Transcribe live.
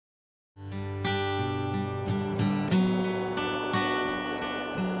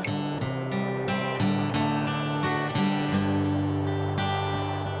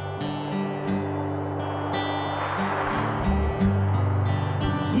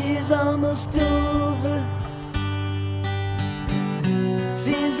Year's almost over.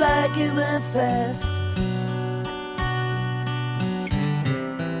 Seems like it went fast.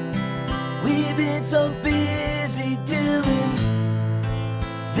 We've been so busy doing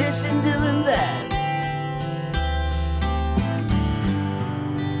this and doing that.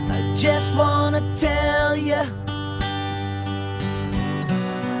 I just wanna tell you,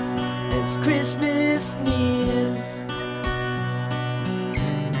 as Christmas nears,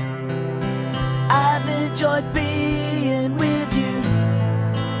 I've enjoyed being with you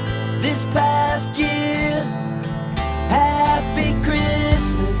this past year. Happy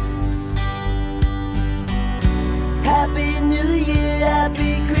Christmas, Happy New Year,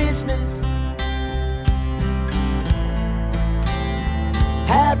 Happy Christmas,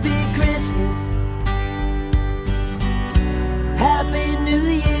 Happy Christmas, Happy New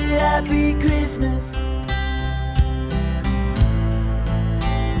Year, Happy Christmas.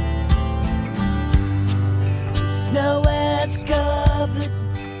 The snow has covered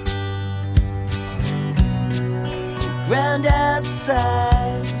the ground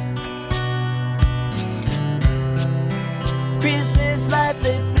outside. Christmas lights,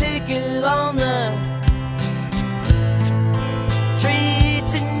 they flicker on the tree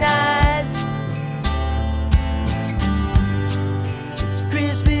tonight. It's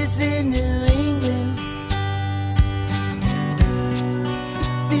Christmas in New England.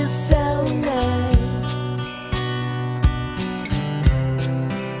 It feels so nice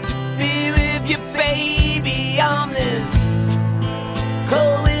to be with your baby on this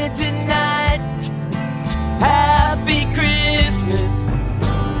cold winter night. Happy Christmas,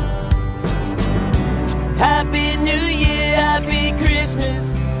 Happy New Year, Happy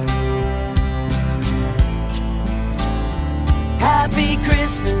Christmas, Happy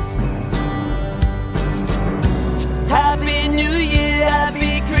Christmas, Happy New Year,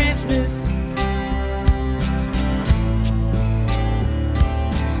 Happy Christmas.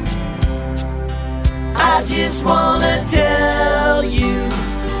 I just wanna tell you,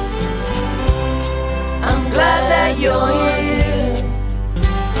 I'm glad that you're here.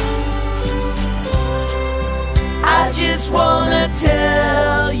 I just wanna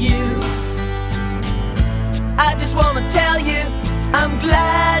tell you, I just wanna tell you, I'm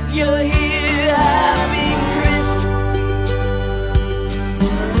glad you're here. Happy Christmas.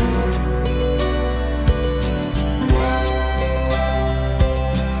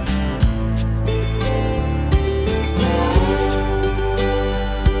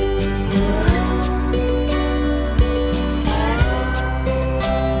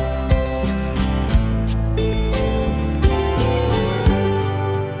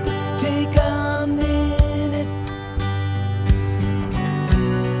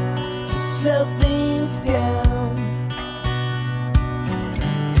 Slow things down.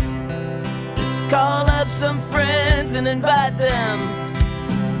 Let's call up some friends and invite them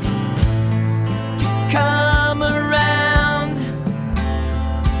to come around.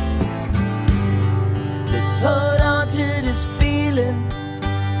 Let's hold on to this feeling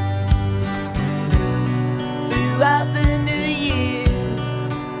throughout the new year.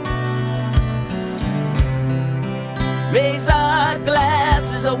 Raise our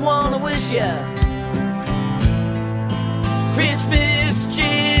glasses, I wanna wish you